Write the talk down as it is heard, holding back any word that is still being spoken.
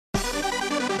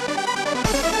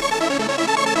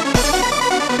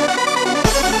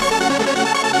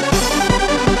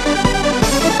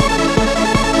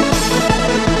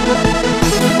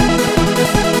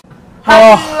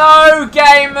Hello,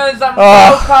 gamers, and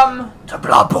welcome to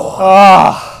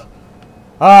Bloodborne.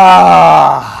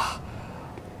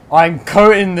 I'm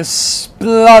coating the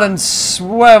blood and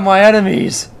sweat of my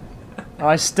enemies.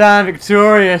 I stand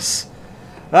victorious.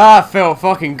 That felt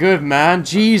fucking good, man.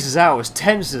 Jesus, that was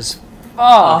tense as fuck.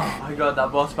 Oh my god,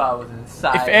 that boss battle was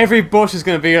insane. If every boss is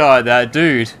gonna be like that,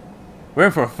 dude, we're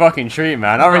in for a fucking treat,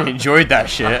 man. I really enjoyed that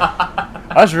shit.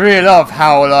 I just really love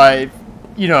how, like,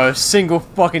 you know, a single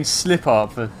fucking slip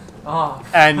up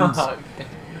and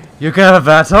you're gonna have a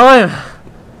bad time.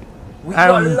 We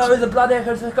got loads of blood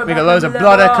echoes. We got loads of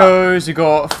blood echoes. We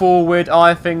got 4 weird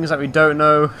eye things that we don't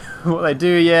know what they do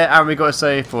yet, and we got a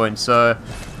save point. So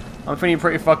I'm feeling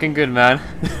pretty fucking good, man.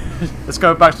 Let's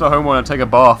go back to the home one and take a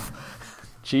bath.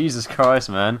 Jesus Christ,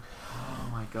 man. Oh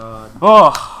my god.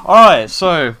 Oh, alright,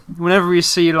 so whenever we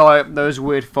see like those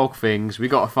weird fog things, we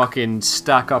gotta fucking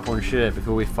stack up on shit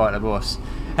before we fight the boss.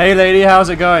 Hey lady, how's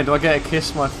it going? Do I get a kiss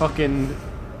for my fucking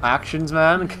actions,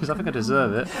 man? Because I think I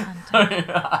deserve it.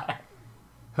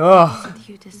 Oh.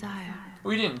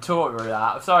 We didn't talk for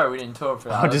that. Sorry, we didn't talk for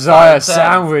that. I desire a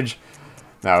sandwich.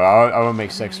 No, I won't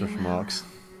make sexist remarks.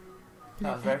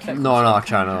 That was very sexist. No, on our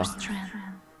channel.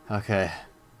 Okay.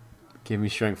 Give me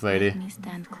strength, lady.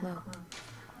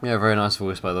 Yeah, very nice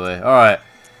voice, by the way. Alright,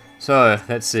 so,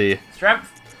 let's see.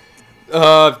 Strength?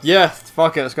 Yeah,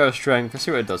 fuck it, let's go with strength. Let's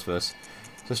see what it does first.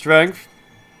 So, strength.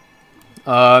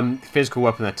 Physical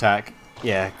weapon attack.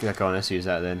 Yeah, go on, let's use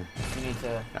that then. You need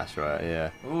to... That's right,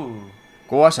 yeah. Ooh.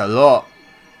 Oh, that's a lot,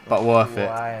 but worth it.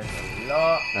 That's a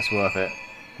lot. That's worth it.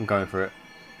 I'm going for it.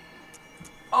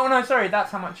 Oh no, sorry,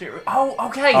 that's how much it... Oh,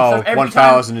 okay, Oh, so every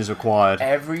 1,000 is required.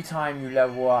 Every time you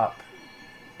level up,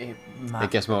 it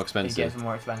gets more expensive. It gets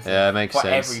more expensive. Yeah, makes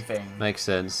sense. For everything. Makes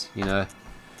sense, you know.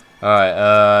 Alright,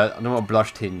 I don't know what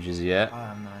blush tinge is yet. I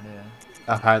have no idea.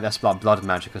 Apparently that's like blood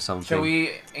magic or something. Shall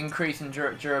we increase in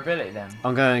durability then?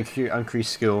 I'm going to increase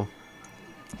skill.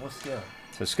 What skill?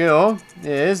 So skill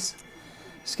is...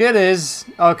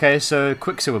 Okay, so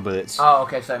quicksilver bullets. Oh,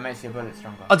 okay, so it makes your bullets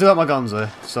stronger. I do like my guns though,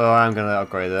 so I am going to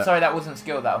upgrade that. Sorry, that wasn't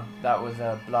skill though. That was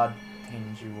a blood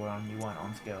tinge you weren't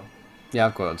on skill. Yeah,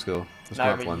 I've got it on skill. Let's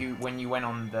no, but when you went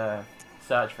on the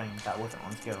search thing, that wasn't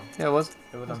on skill. Yeah, it was.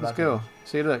 It was on skill. Tinge.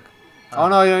 See, look. Oh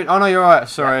no, you're right.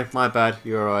 Sorry, my bad.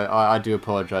 You're right. I do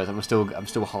apologise. I'm still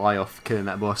high off killing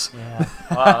that boss. Yeah.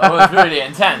 Well, it was really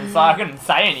intense. So I couldn't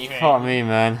say anything. Fuck me,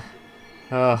 man.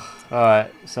 Oh,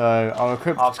 alright. So I'll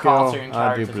equip our skill. Cartoon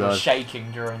I do characters blood. were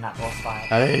shaking during that boss fight.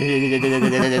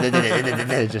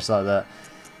 Just like that.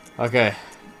 Okay.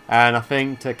 And I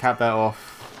think to cap that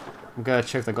off, I'm gonna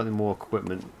check if I got any more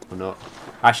equipment or not.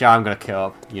 Actually, I'm gonna kill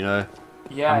up. You know.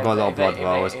 Yeah. I've got a lot of blood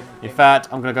vials. In fact,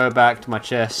 I'm gonna go back to my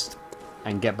chest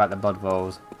and get back the blood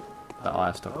vials that I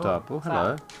have stocked up. Oh,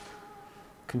 hello.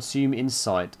 Consume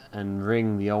insight and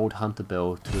ring the old hunter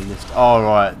bell to enlist. Oh,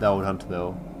 right, the old hunter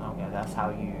bell. Okay, that's how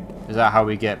you... Is that how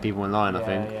we get people in line, I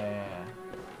think? Yeah.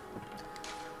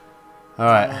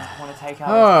 Alright. Want to take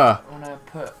out... Want to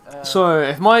put... So,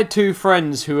 if my 2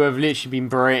 friends who have literally been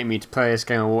berating me to play this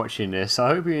game are watching this,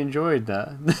 I hope you enjoyed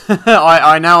that.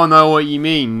 I now know what you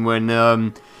mean when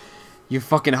your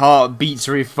fucking heart beats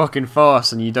really fucking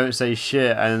fast and you don't say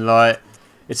shit, and like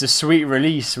it's a sweet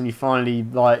release when you finally,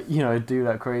 like, you know, do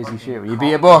that crazy shit when you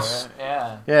beat a boss.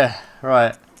 Yeah. Yeah,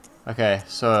 right. Okay,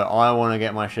 so I want to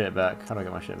get my shit back. How do I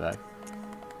get my shit back?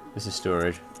 This is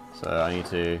storage, so I need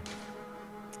to...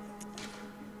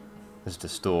 This is the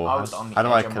store. I was on the How do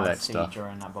I edge of my collect seat stuff?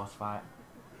 during that boss fight.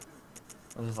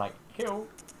 I was just like, heal,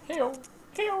 heal,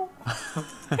 heal,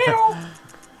 heal.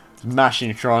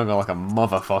 Mashing triangle like a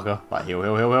motherfucker. Like, heal,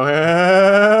 heal, heal, heal,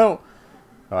 heal.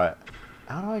 Right.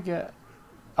 How do I get...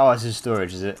 Oh, this is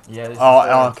storage, is it? Yeah, this is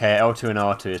storage. Okay. L2 and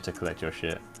R2 is to collect your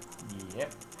shit.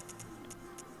 Yep.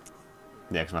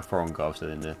 Yeah, because my foreign gloves are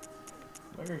in there.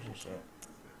 Where is your shit?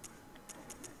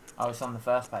 Oh, it's on the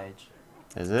first page.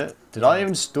 Is it? Did I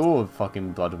even store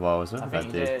fucking blood vials? I think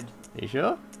you did. Are you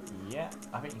sure? Yeah,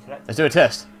 I think you collected. Let's do a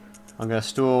test. I'm going to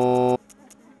store...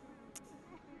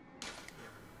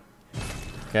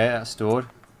 Okay, that's stored.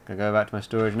 Gonna go back to my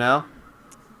storage now.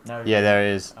 No. Yeah, there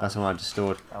it is. That's the one I just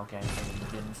stored. Okay, so you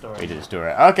didn't store it. We didn't store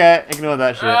it. Okay, ignore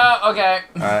that shit. Okay.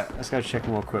 Alright, let's go check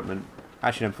more equipment.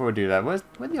 Actually, no, before we do that, where'd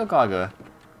your guy go?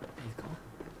 He's gone.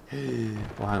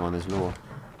 Well, hang on, there's more.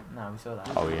 No, we saw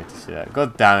that. Oh, we had to see that.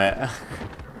 God damn it.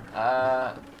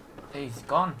 He's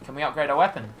gone. Can we upgrade our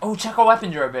weapon? Oh, check our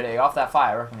weapon durability. After that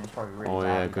fight, I reckon it's probably really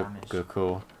yeah, damaged. good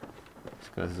call. Let's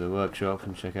go to the workshop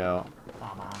and check out.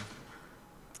 Oh, man.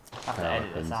 I have to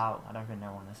edit this out. I don't think no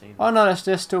one will see this. Oh no,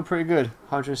 that's still pretty good.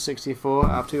 164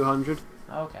 out of 200.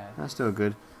 Okay. That's still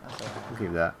good. That's alright. I'll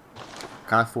give that.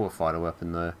 Can I fortify the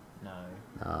weapon though? No.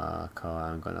 Ah, I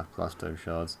haven't got enough bloodstone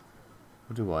shards.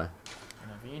 What do I?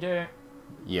 Whenever you do.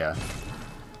 Yeah.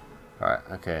 Alright,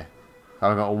 okay.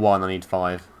 I've got 1, I need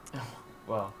 5.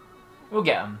 Well, we'll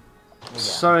get them.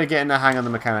 Sorry getting the hang of the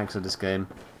mechanics of this game.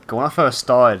 When I first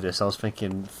started this, I was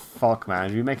thinking, fuck man,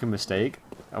 did we make a mistake?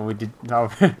 And we did... No,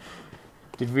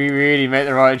 did we really make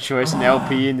the right choice in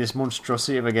LP in this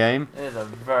monstrosity of a game? It is a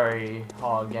very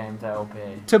hard game to LP.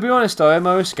 To be honest though, in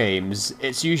most games,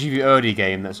 it's usually the early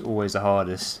game that's always the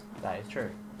hardest. That is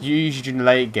true. Usually in the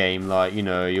late game, like, you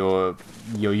know, you're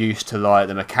used to like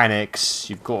the mechanics,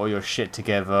 you've got all your shit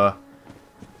together.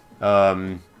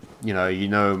 You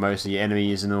know most of your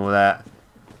enemies and all that.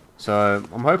 So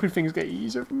I'm hoping things get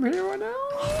easier from here on out.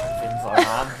 Things like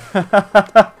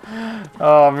that.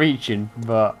 Oh, I'm reaching,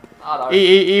 but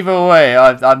either way,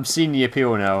 I've seen the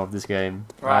appeal now of this game.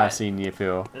 Right. I've seen the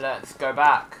appeal. Let's go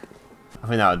back. I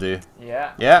think that'll do.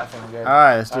 Yeah. Yeah.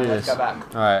 Alright, let's do Let's this. go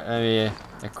back. Alright, let me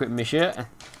equip my shit.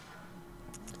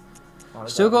 Oh,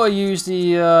 Still got to use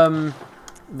the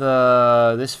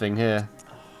this thing here.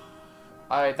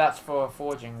 Oh, that's for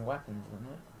forging weapons, isn't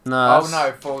it? No. Oh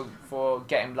no, for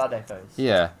getting blood echoes.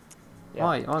 Yeah. Yeah.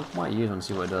 I might use one and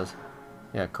see what it does.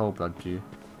 Yeah, cold blood dew. You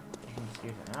can just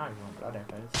use it now if you want blood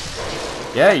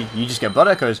echoes. Yeah, you just get blood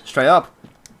echoes straight up.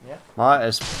 Yeah. Might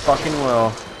as fucking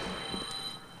well.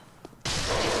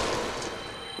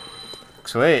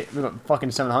 Sweet, we got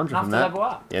fucking 700 Enough from to that. level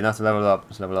up. Yeah, enough to level up.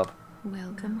 Let's level up.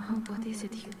 Welcome. What is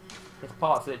it you? This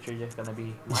part's literally just going to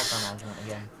be micromanagement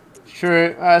again.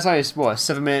 True. It's only what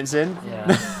 7 minutes in.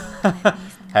 Yeah.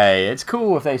 Hey, it's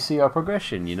cool if they see our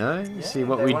progression. You know, Yeah, see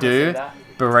what they we wanna do, see that.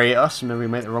 berate us when we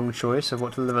make the wrong choice of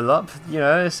what to level up. You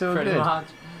know, it's all Pretty good. much.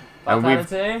 And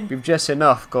Vitality. we've just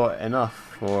got enough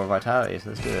for vitality, so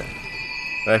let's do it.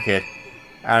 Okay.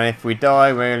 And if we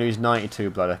die, we're gonna lose 92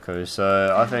 blood echoes.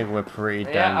 So I think we're pretty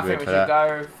damn Yeah, I good think we for should that.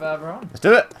 go further on. Let's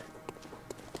do it.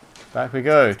 Back we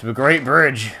go to the Great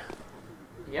Bridge.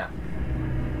 Yeah.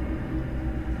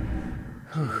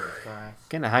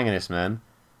 Getting the hang of this, man.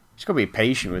 Just gotta be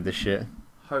patient with this shit.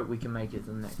 Hope we can make it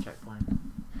to the next checkpoint.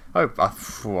 I don't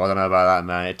know about that,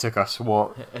 man. It took us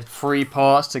what 3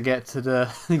 parts to get to the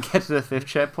 5th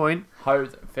checkpoint.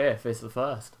 Hope 5th is the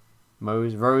first.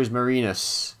 Rose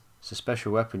Marinus. It's a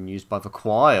special weapon used by the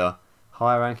choir,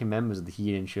 higher-ranking members of the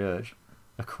heathen church.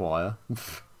 A choir.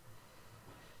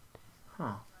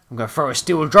 Huh. I'm gonna throw a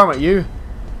steel drum at you.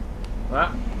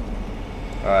 Well,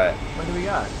 Alright, where do we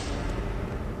go?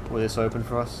 will this open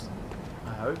for us? I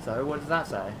hope so. What does that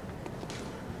say?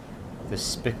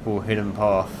 Despicable hidden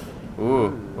path. Ooh,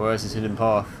 where's this hidden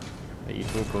path that you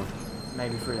talk of?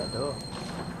 Maybe through that door.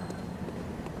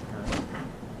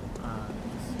 No.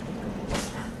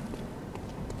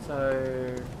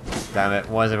 So... Damn it,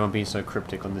 why is everyone being so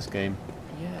cryptic on this game?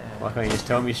 Yeah. Why can't you just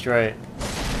tell me straight?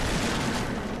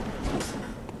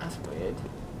 That's weird.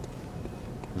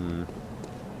 Hmm.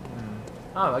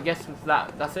 Oh, I guess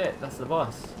that's it. That's the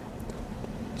boss.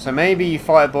 So maybe you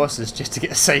fight bosses just to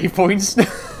get save points?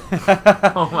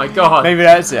 Oh my god. Maybe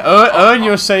that's it. Earn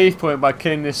your save point by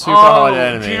killing this super hard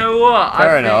enemy. Do you know what?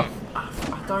 Fair enough.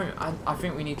 I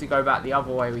think we need to go back the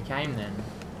other way we came then.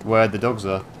 Where the dogs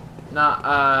are?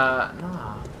 Nah.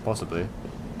 Possibly.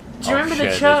 Do you remember the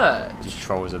shit, church? These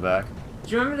trolls are back.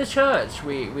 Do you remember the church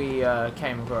we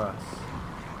came across?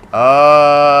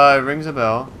 It rings a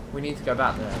bell. We need to go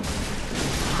back there.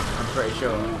 I'm pretty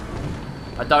sure.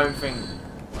 I don't think...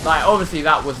 Like, obviously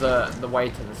that was the way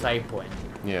to the save point.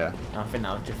 Yeah. I think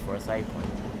that was just for a save point.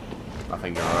 I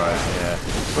think you're alright, yeah.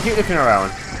 We'll keep looking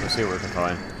around. We'll see what we can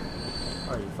find.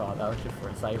 Oh, you thought that was just for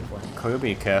a save point. You're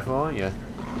being careful, aren't you?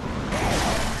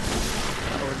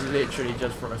 That was literally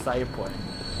just for a save point.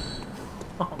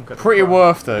 I'm gonna Pretty cry.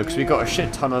 worth though, because we got a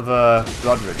shit ton of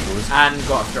blood rituals. And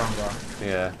got stronger.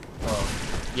 Yeah. Well,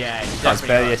 yeah, you That's definitely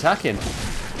barely got- attacking.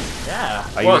 Yeah.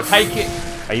 Are Well, you take it.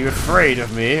 Are you afraid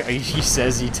of me? He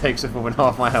says he takes off more than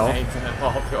half my health. Taking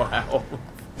half your health.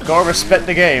 Gotta respect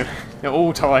the game at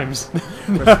all times.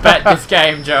 Respect this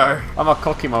game, Joe. I'm a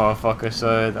cocky motherfucker,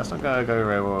 so that's not gonna go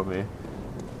very well with me.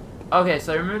 Okay,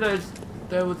 so remember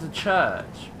there was a church,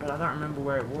 but I don't remember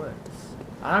where it was.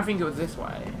 I don't think it was this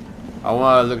way. I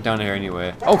wanna look down here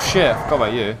anyway. Oh shit, I forgot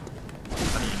about you.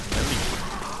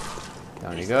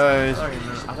 Down he goes.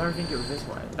 I don't think it was this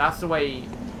way. That's the way...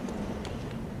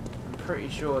 I'm pretty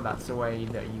sure that's the way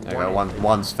that you There you wanted go, to.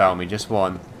 one's found me, just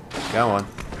one. Go on.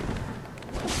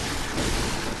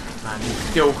 Man, you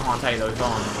still can't take those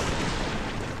on.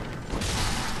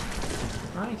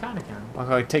 No, you kinda can. I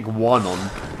can take one on.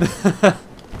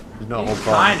 There's not a You whole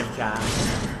kind bunch. of can.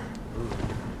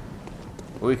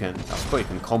 We can. I suppose you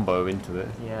can combo into it.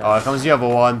 Yeah. Oh, here comes the other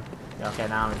one. Yeah, okay,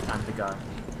 now it's time to go.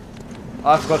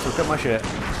 I forgot to equip my shit.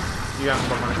 You haven't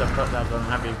got one of them put that on,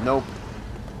 have you? Nope.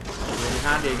 Really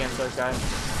handy against those guys.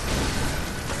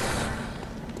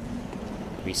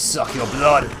 We suck your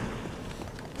blood.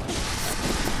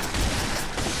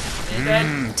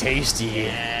 Mmm, tasty.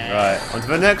 Yeah. Right, on to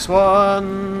the next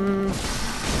one.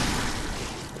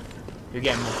 You're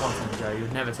getting more confident, Joe.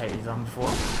 You've never taken these on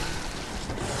before.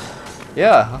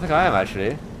 Yeah, I think I am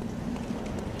actually.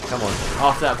 Come on.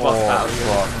 After that boss battle, you're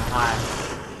fuck. high.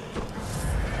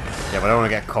 Yeah, but I don't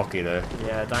want to get cocky though.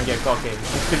 Yeah, don't get cocky.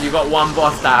 Because you got one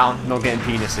boss down. Not getting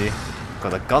penisy.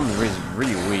 God, the gun is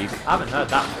really weak. I haven't heard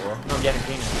that before. Not getting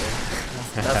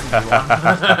penisy. That's a new one.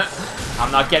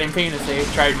 I'm not getting penisy.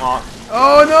 Trademark.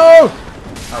 Oh no!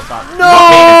 Oh fuck. No!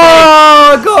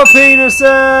 I got penisy!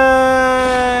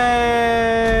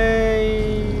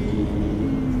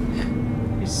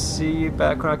 You see you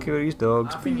back when I kill these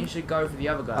dogs. I think you should go for the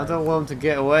other guy. I don't want them to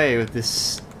get away with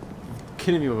this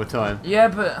killing me all the time. Yeah,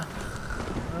 but...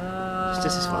 It's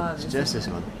just this one. It's just this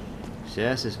one. It's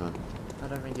just this one. I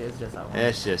don't think it is just that one.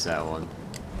 It's just that one.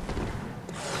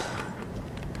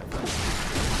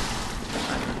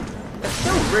 It's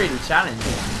still really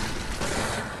challenging.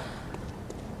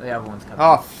 The other one's coming.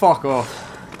 Oh, fuck off.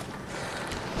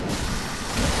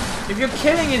 If you're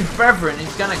killing his brethren,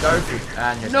 he's gonna go through.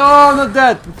 And you're No, I'm not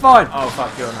dead. I'm fine. Oh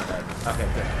fuck, you're not dead. Okay,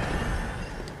 good.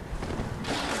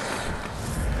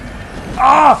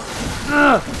 Ah!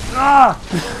 Ah!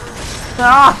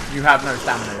 Ah! You have no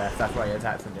stamina left, that's why your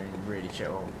attacks are doing really shit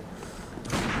all.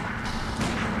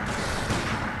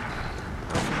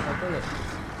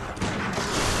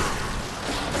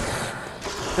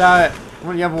 Damn it. I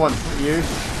want the other one. Not you.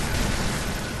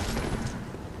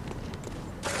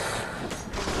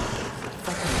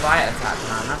 Fucking riot attack,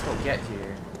 man, that's what gets you.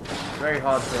 It's very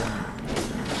hard to...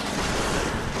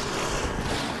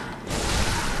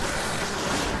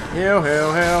 Heal,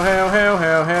 heal, heal, heal, heal,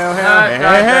 heal, heal, heal,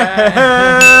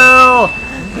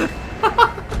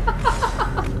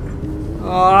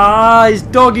 Ah, these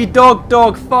doggy dog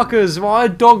fuckers. Why are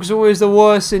dogs always the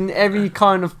worst in every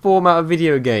kind of format of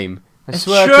video game? I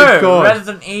swear to God.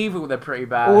 Resident Evil, they're pretty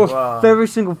bad as well. Every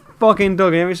single fucking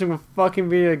dog in every single fucking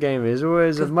video game is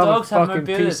always a motherfucking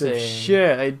piece of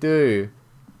shit. They do.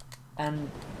 And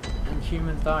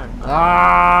humans don't.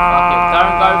 Ah! Fuck it,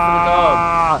 don't go for the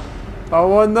dog. I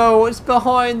want to know what's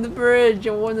behind the bridge.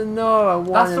 I want to know. I want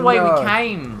to know. That's the way we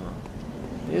came.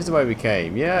 Here's the way we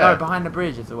came, yeah. No, behind the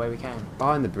bridge is the way we came.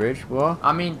 Behind the bridge, what?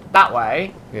 I mean, that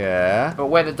way. Yeah. But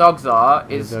where the dogs are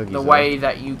is the the way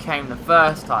that you came the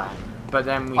first time. But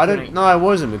then we No, I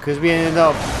wasn't, because we ended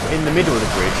up in the middle of the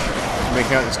bridge. We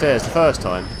came out the stairs the first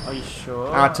time. Are you sure?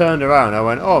 And I turned around, I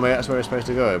went, oh, maybe that's where we're supposed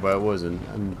to go, but it wasn't.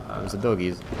 And it was the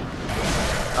doggies.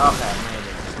 Okay,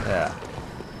 maybe. Yeah.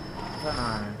 I don't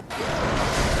know.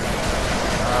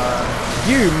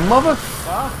 You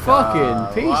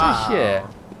motherfucking piece of shit.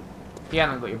 You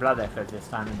haven't got your blood echoes this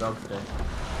time, the dogs do.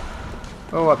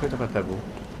 Oh, I picked up a pebble.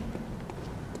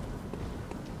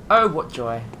 Oh, what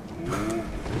joy.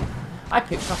 I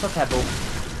picked up a pebble.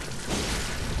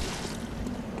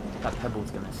 That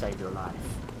pebble's gonna save your life.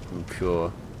 I'm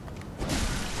sure.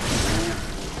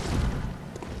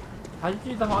 How did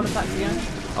you do the heart attacks again?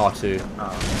 R2.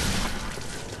 Oh.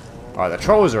 Alright, the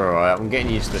trolls are alright. I'm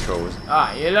getting used to the trolls.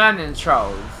 Alright, you're learning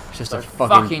trolls. It's just Those a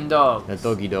fucking dogs. They're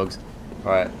doggy dogs.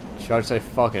 Alright, should I say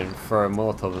fucking throw a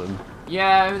mullet of them?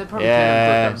 Yeah, they're probably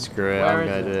Yeah, screw it. Where I'm is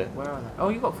gonna do it. Where are they? Oh,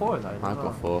 you got 4 of those. I've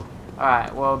got 4.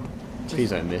 Alright, well. Please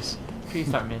don't miss. Please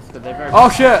don't miss, because they're very. Oh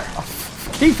shit! I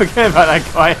keep forgetting about that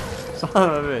guy. Son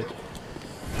of a bitch.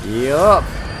 Yup.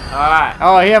 Alright.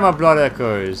 Oh, he had my blood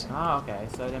echoes. Oh, okay,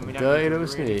 so then we don't Dirty need to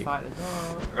little really sneak. fight the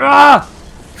dog. Ah!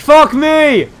 Fuck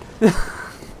me!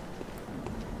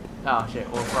 Oh shit,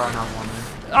 we'll throw another one in.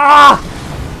 Ah!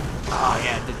 Oh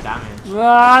yeah, it did damage.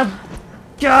 Ah!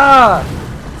 God!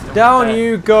 Down dead.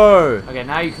 you go! Okay,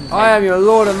 now you can take... I am your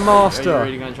lord and Are master! you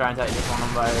really going to try and take this one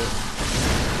on both?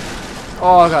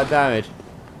 Oh, I got damage.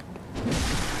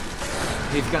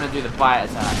 He's going to do the bite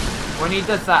attack. When he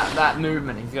does that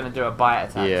movement, he's going to do a bite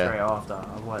attack Yeah. straight after.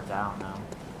 I've worked it out now.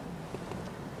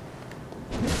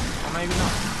 Or maybe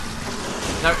not.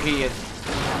 No, he is.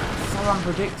 So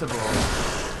unpredictable.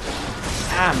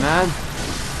 Ah, man.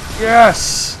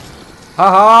 Yes!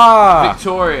 Haha!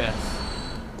 Victorious.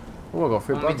 Oh, I got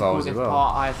 3 Want me blood to call vials this as well.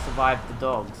 part I survived the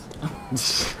dogs.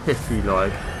 If you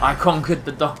like. I conquered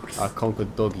the dogs. I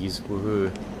conquered doggies. Woohoo.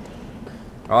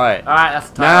 Alright. Alright, that's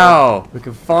the title. Now, we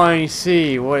can finally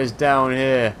see what is down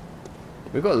here.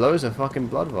 We've got loads of fucking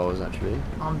blood vials actually.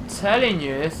 I'm telling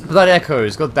you, this is Blood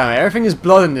echoes, god damn it. Everything is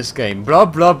blood in this game.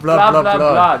 Blood, blood, blood, blood,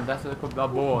 blood. That's what it's called,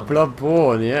 Bloodborne.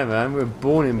 Bloodborne, yeah man. We're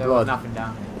born in There blood. was nothing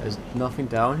down here. There's nothing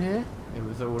down here? It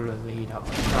was all of the heat up.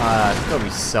 Ah, there's gotta be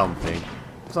something.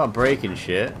 Start breaking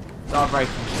shit. Start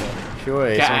breaking shit.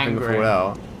 Surely Get something angry. will fall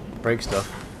out. Break stuff.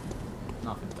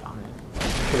 Nothing down here.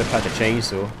 Should have had a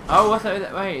chainsaw. Oh, what's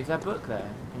that? Wait, is that book there?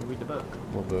 Can you read the book?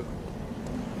 What book?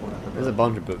 There's a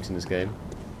bunch of books in this game.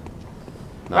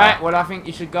 Nah. Right, well I think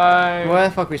you should go... Where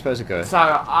the fuck are we supposed to go? So,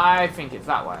 I think it's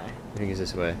that way. I think it's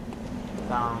this way.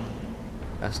 Down.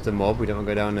 That's the mob, we don't want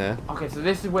to go down there. Okay, so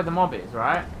this is where the mob is,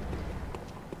 right?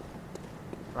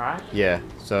 Right? Yeah,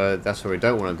 so that's where we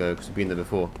don't want to go because we've been there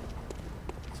before.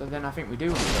 So then I think we do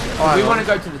want to go. Oh, We want to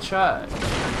go to the church.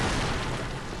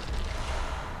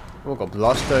 Oh, we've got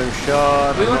Bloodstone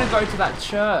Shard. We want to go to that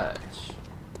church.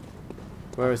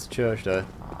 Where is the church though?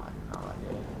 Oh, no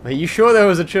idea. Are you sure there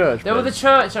was a church? There Ben? was a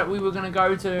church that we were going to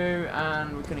go to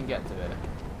and we couldn't get to it.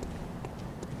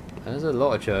 There's a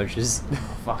lot of churches. Oh,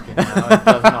 fucking hell, it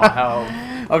does not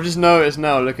help. I've just noticed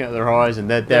now, looking at the horizon,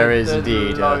 that there is There's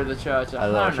indeed a load of churches. a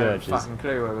lot of I churches. don't have a fucking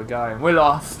clue where we're going. We're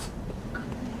lost.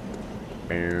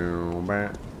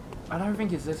 I'll I don't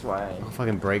think it's this way.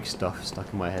 fucking break stuff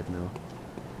stuck in my head now.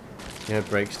 Yeah,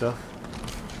 break stuff.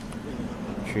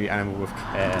 Treat animal with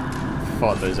care.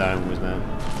 Fuck those animals, man.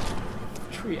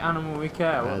 Treat animal with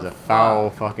care. That is What a the foul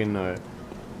fuck? fucking note.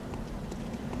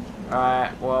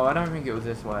 Alright, well, I don't think it was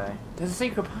this way. There's a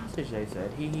secret passage, they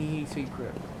said.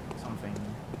 Secret. Something.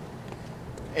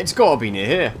 It's gotta be near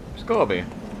here. It's gotta be.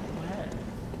 Where?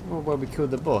 Well, where we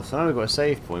killed the boss. I know we've got a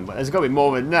save point, but there's gotta be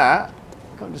more than that.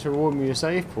 You can't just reward me a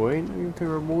save point. You can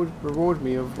reward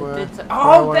me of where.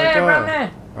 Oh, where I there, wanna around go.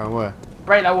 there! Around where?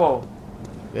 Break that wall.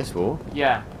 This wall.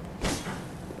 Yeah.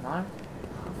 No?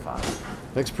 Oh, fuck.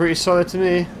 Looks pretty solid to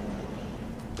me.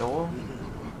 Door?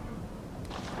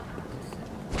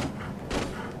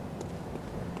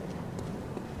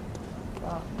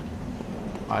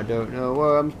 I don't know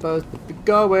where I'm supposed to be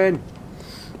going.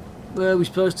 Where are we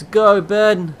supposed to go,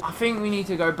 Ben? I think we need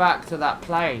to go back to that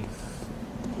place.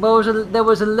 Well, there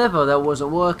was a lever that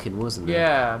wasn't working, wasn't there?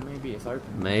 Yeah, maybe it's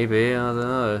open. Maybe, I don't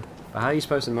know. But how are you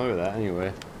supposed to know that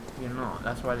anyway? You're not.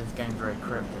 That's why this game's very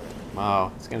cryptic.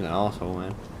 Wow, this game's an arsehole,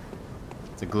 man.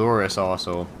 It's a glorious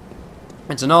arsehole.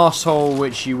 It's an arsehole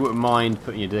which you wouldn't mind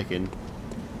putting your dick in.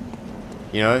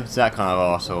 You know, it's that kind of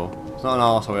arsehole. It's not an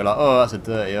arsehole you're like, oh, that's a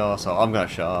dirty arsehole. I'm gonna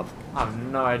shut up. I have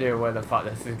no idea where the fuck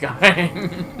this is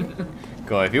going.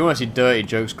 God, if you want to see dirty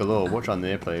jokes galore, watch our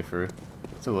near playthrough.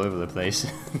 It's all over the place.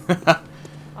 I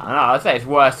don't know, I'd say it's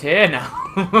worse here now.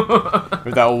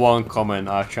 With that one comment,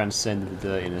 I've transcended the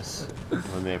dirtiness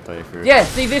on their playthrough. Yeah,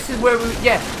 see, this is where we.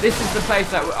 Yeah, this is the place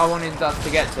that I wanted us to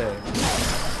get to.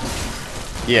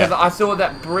 Yeah. Because I saw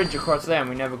that bridge across there and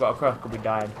we never got across because we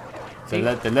died. See?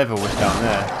 The level was down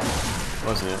there,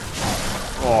 wasn't it?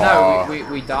 No,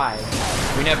 we died.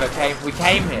 We never came. We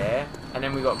came here and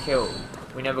then we got killed.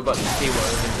 We never got to see what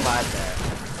was inside there.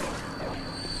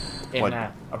 In What?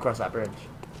 there, across that bridge.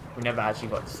 We never actually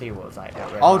got to see what was like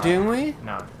that. red Oh, light. didn't we?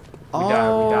 No. Oh,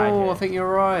 we died here. I think you're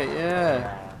right,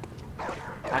 yeah.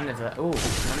 Yeah. And there's a and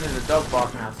there's a dog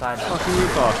barking outside. What the fuck are you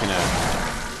barking at?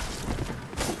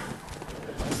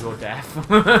 You're deaf.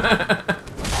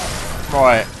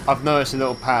 Right, I've noticed a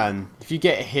little pattern. If you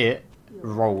get hit,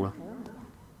 roll.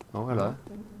 Oh, hello.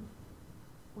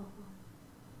 Do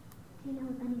you know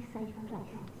of any safe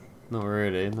places? Not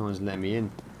really, no one's letting me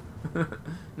in.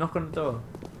 Knock on the door.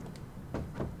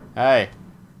 Hey.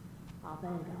 I've heard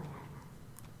I have.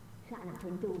 Shutting up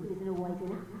in doors isn't always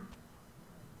enough.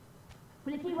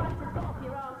 Well, if you wanted to got off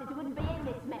your asses, you wouldn't be in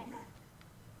this mess.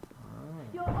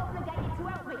 You're obligated to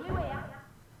help me, you hear?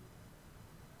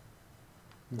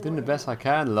 I'm doing the best I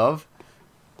can, love.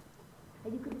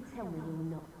 And you couldn't tell me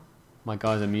you're not. My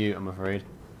guy's a mute, I'm afraid.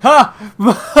 Ha!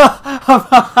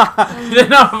 You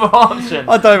didn't have an option.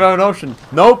 I don't have an option.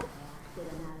 Nope.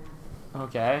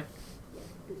 Okay.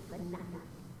 Good for nothing.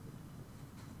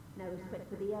 No respect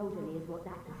for the elderly is what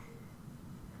that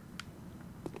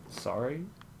is. Sorry.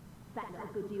 That's how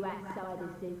good you outsiders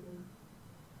do.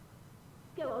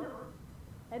 Go on.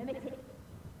 Admit it.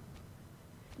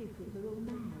 You think we're all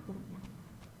mad, don't you?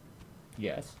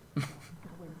 Yes. Go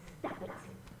and stop it.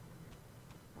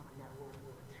 I know all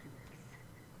your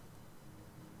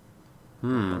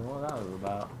tricks. What that was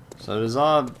about? So does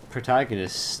our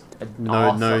protagonist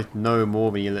know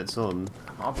more than he lets on?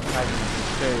 Our protagonist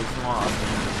is very smart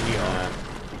than we are.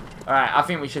 Alright, I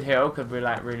think we should heal because we're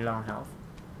like really low on health.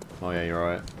 Oh yeah, you're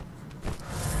right.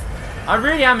 I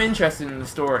really am interested in the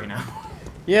story now.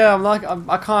 Yeah,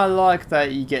 I kind of like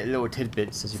that you get little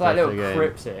tidbits as you It's like play little the game.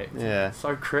 cryptic. Yeah.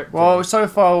 So cryptic. Well, so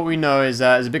far what we know is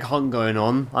that there's a big hunt going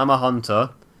on. I'm a hunter.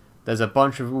 There's a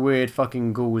bunch of weird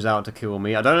fucking ghouls out to kill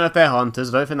me. I don't know if they're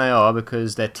hunters. I don't think they are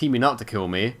because they're teaming up to kill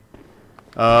me.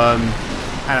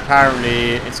 And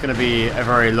apparently it's going to be a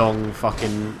very long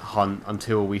fucking hunt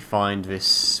until we find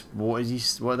this. What did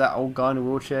that old guy in a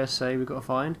wheelchair say we got to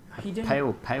find?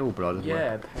 Pale blood. Isn't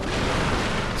Yeah. it?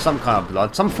 Some kind of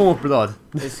blood. Some form of blood.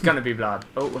 It's gonna be blood.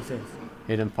 Oh, what's this?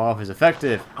 Hidden path is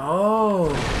effective. Oh.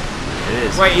 It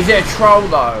is. Wait, is it a troll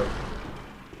though?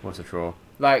 What's a troll?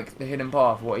 Like the hidden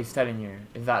path, what he's telling you.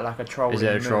 Is that like a troll? Is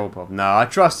it a troll path? No, I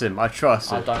trust him. I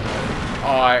trust I it. don't know.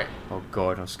 Alright. Oh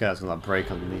god, I'm scared it's gonna like break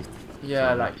underneath.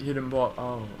 Yeah, like hidden path.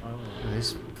 Oh.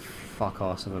 This fuck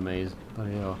ass of a maze.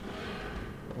 Bloody hell.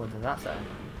 What does that say?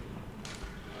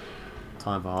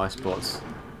 Time for high spots.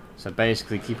 So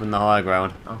basically keep on the high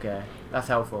ground. Okay, that's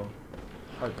helpful.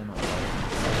 Hope they're not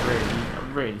trolling.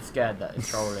 I'm really scared that it's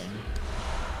trolling.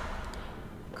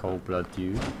 Cold blood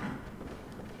dude.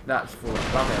 That's full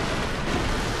of love it.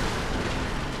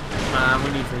 Man, we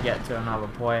need to get to another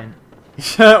point.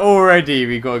 Already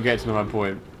we gotta get to another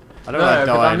point. I don't want to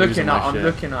die. I'm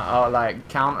looking at our like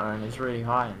counter and it's really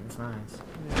high and it's nice.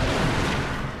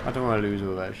 I don't want to lose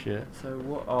all that shit. So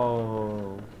what?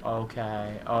 Oh,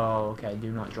 okay. Oh, okay.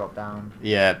 Do not drop down.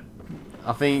 Yeah,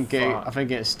 I think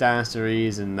it stands to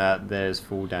reason that there's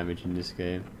full damage in this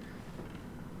game.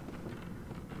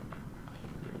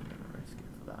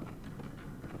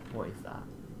 What is that?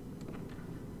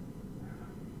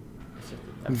 It's,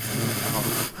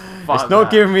 It's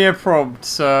not giving me a prompt,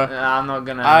 so I'm not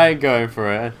gonna. I ain't going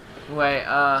for it. Wait,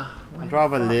 I'd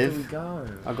rather live. Do we go?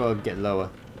 I gotta get lower.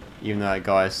 Even though that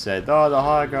guy said, "Oh, the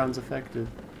higher ground's effective."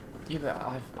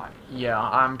 Yeah, but yeah,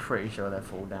 I'm pretty sure they're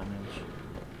full damage.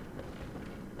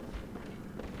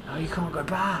 Oh, you can't go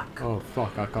back. Oh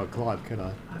fuck! I can't climb, can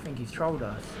I? I think he's trolled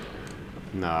us.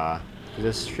 Nah,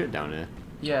 there's shit down here.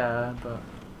 Yeah, but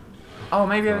oh,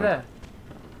 maybe over there.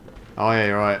 Oh yeah,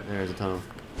 you're right. There is a tunnel.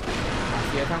 I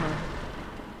see a tunnel.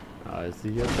 I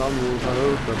see a tunnel.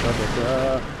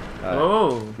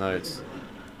 Oh. No, it's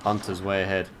Hunter's way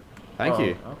ahead. Thank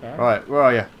you. Okay. Right, where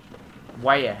are you?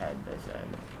 Way ahead, they said.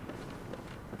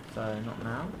 So not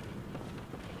now.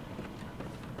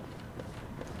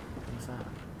 What's that?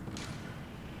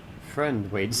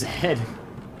 Friend waits ahead.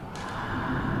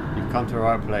 You've come to the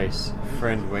right place.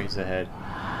 Friend waits ahead.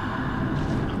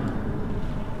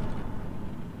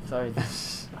 So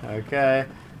Okay.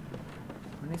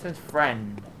 when he says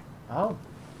friend, oh,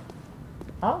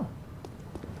 talk.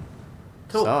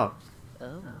 Stop.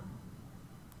 Oh,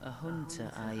 a hunter,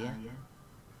 are you?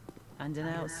 And an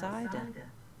outsider?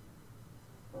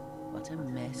 What a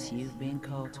mess you've been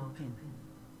caught up in.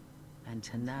 And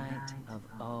tonight of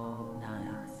all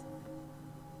nights.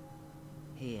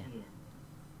 Here,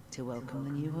 to welcome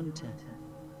the new hunter.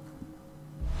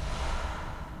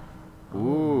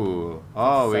 Ooh.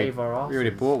 Oh, we Save our already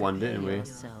asses. bought one, didn't we?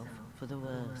 Yourself for the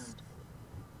worst.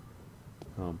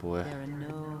 Oh boy. There are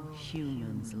no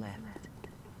humans left.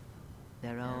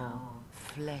 They're all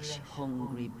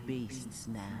flesh-hungry beasts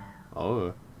now.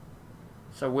 Oh.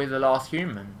 So we're the last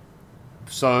human.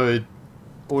 So,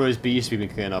 all those beasts we've been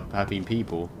killing up have been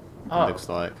people. Oh. It looks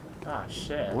like. Ah,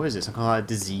 shit. What is it? Some kind of like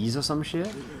disease or some shit?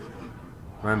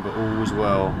 Remember, all's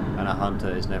well, and a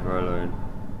hunter is never alone.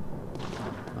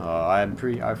 Oh, I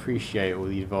appreciate all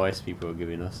the advice people are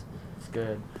giving us. It's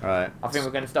good. Alright. I think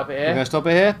we're going to stop it here. We're going to stop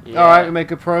it here? Yeah. Alright, we make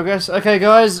good progress. Okay,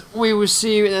 guys, we will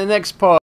see you in the next part.